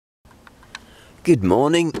Good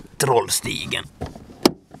morning, Trollstigen.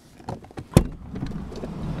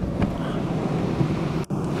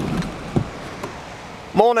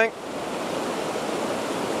 Morning!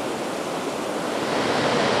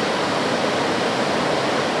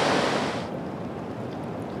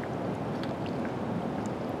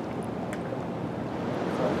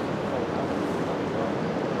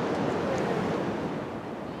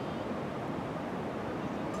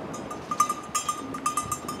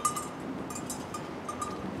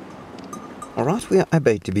 Alright, we are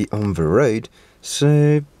about to be on the road,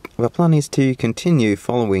 so the plan is to continue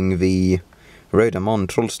following the road I'm on,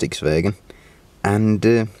 Trollstigen, and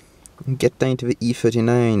get down to the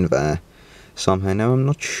E39 there somehow. Now I'm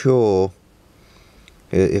not sure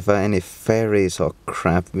if there are any ferries or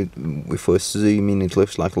crap. If we zoom in, it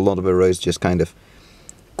looks like a lot of the roads just kind of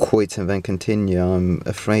quit and then continue. I'm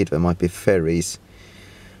afraid there might be ferries,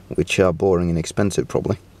 which are boring and expensive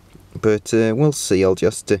probably. But we'll see. I'll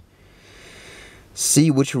just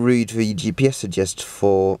see which route the GPS suggests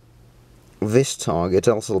for this target.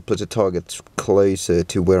 Also, I'll put a target closer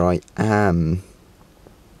to where I am,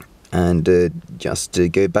 and just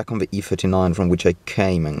go back on the E39 from which I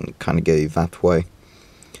came and kind of go that way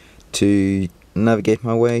to navigate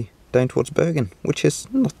my way down towards Bergen, which is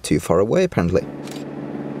not too far away apparently.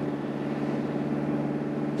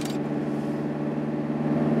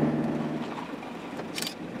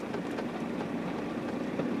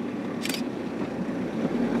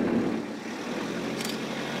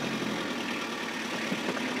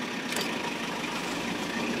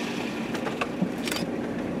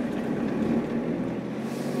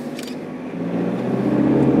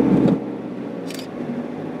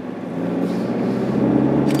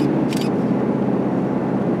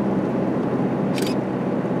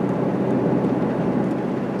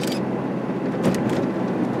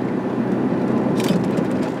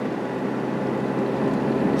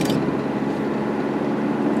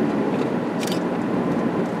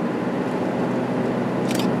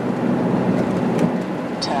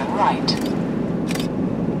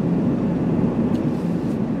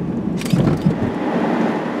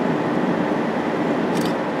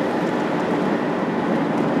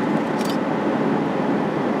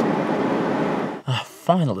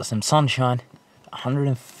 Finally, some sunshine.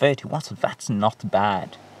 130 watts, that's not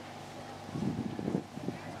bad.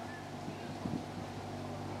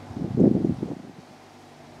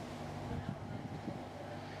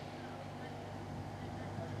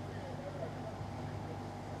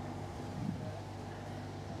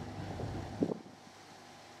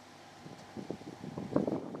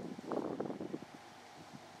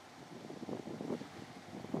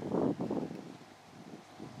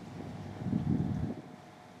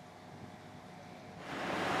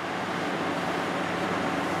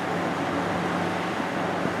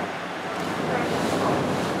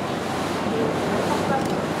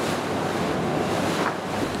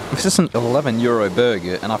 This is an €11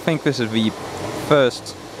 burger, and I think this is the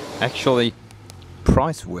first actually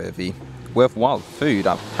price-worthy, worthwhile food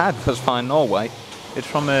I've had thus far in Norway. It's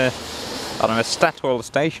from a Statoil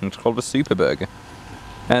station. It's called the Super Burger,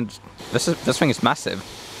 and this thing is massive,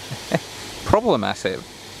 probably massive.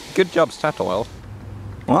 Good job, Statoil.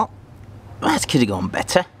 Well, that could have gone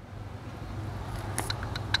better.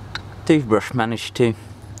 Toothbrush managed to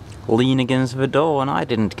lean against the door, and I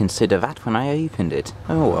didn't consider that when I opened it.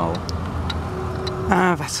 Oh well.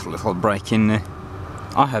 That's a little break in there.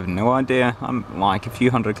 I have no idea. I'm like a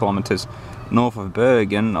few hundred kilometers north of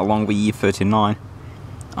Bergen along the E39.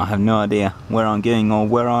 I have no idea where I'm going or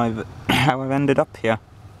how I've ended up here.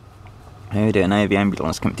 I don't know, the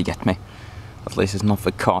ambulance came to get me. At least it's not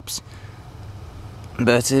the cops.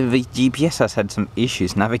 But the GPS has had some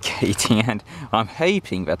issues navigating, and I'm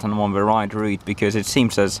hoping that I'm on the right route, because it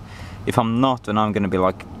seems as if I'm not, then I'm going to be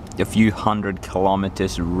like a few hundred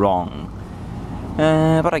kilometers wrong.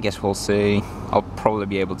 But I guess we'll see. I'll probably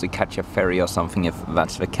be able to catch a ferry or something if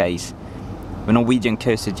that's the case. The Norwegian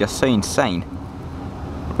coast is just so insane.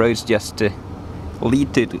 Roads just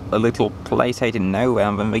lead to a little place out in nowhere,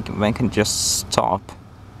 and then they can just stop.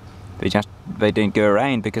 They don't go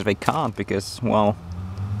around because they can't, because, well,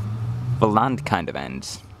 the land kind of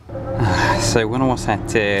ends. So when I was at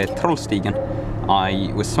Trollstigen,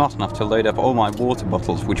 I was smart enough to load up all my water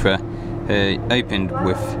bottles, which were opened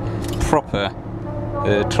with proper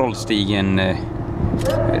Trollstigen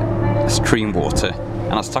stream water,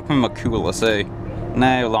 and I stuck them in my cooler. So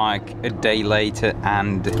now, like a day later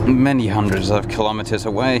and many hundreds of kilometers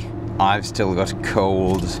away, I've still got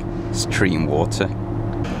cold stream water.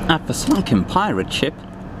 At the sunken pirate ship,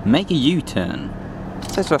 make a U-turn.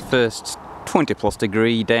 So it's the first 20+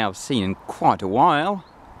 degree day I've seen in quite a while,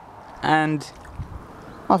 and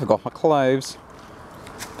I forgot my clothes.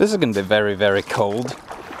 This is going to be very, very cold.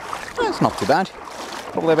 It's not too bad.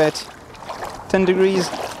 Probably about 10 degrees.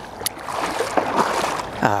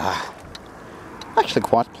 Actually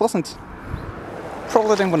quite pleasant.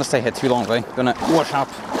 Probably don't want to stay here too long though. Gonna wash up.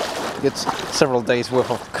 Get several days worth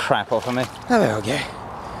of crap off of me. Oh, there we go.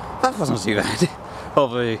 That wasn't too bad.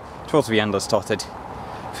 Although towards the end I started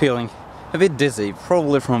feeling a bit dizzy,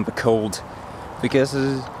 probably from the cold. Because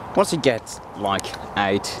once you get like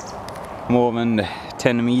more than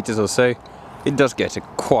 10 meters or so, it does get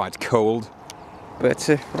quite cold. But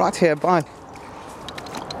right here by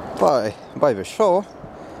the shore,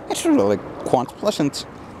 it's really quite pleasant.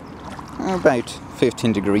 About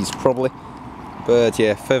 15 degrees probably. But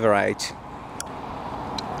yeah, further out,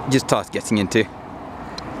 just start getting into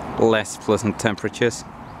less pleasant temperatures.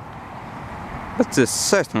 But there's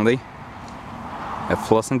certainly a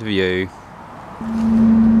pleasant view.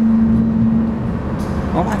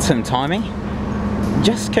 Well, that's some timing.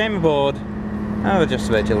 Just came aboard. I was just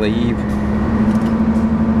about to leave.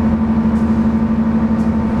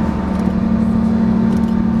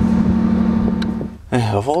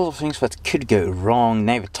 Of all the things that could go wrong,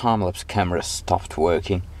 now the time-lapse camera stopped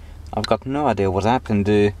working. I've got no idea what happened,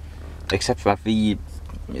 except that the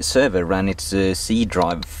server ran its C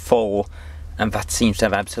drive full, and that seems to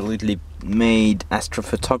have absolutely made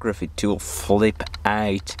astrophotography tool flip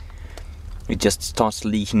out. It just starts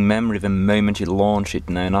leaking memory the moment you launch it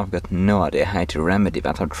now, and I've got no idea how to remedy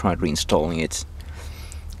that. I've tried reinstalling it.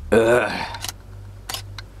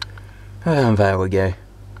 And there we go.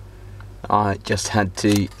 I just had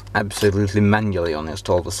to absolutely manually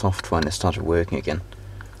uninstall the software and it started working again.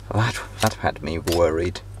 That had me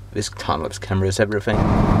worried. This time-lapse camera is everything.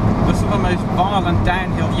 This is the most violent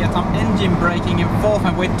downhill yet. I'm engine braking in 4th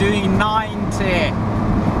and we're doing 90.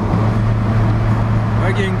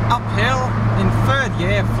 We're going uphill in 3rd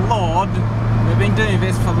gear, floored. We've been doing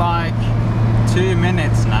this for like 2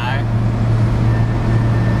 minutes now.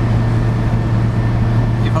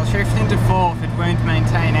 If I shift into 4th, it won't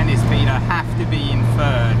maintain any speed. I have to be in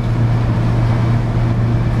 3rd.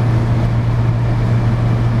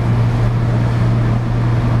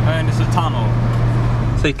 Oh, and there's a tunnel.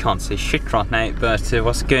 So you can't see shit right now, but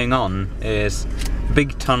what's going on is the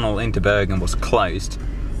big tunnel into Bergen was closed,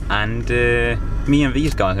 and me and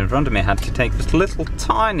these guys in front of me had to take this little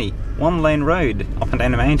tiny 1-lane road up and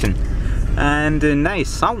down the mountain. And now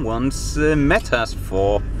someone's met us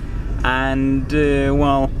for, and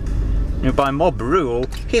well, by mob rule,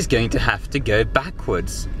 he's going to have to go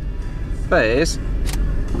backwards. There he is,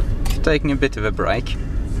 taking a bit of a break.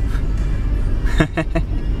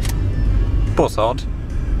 Poor sod.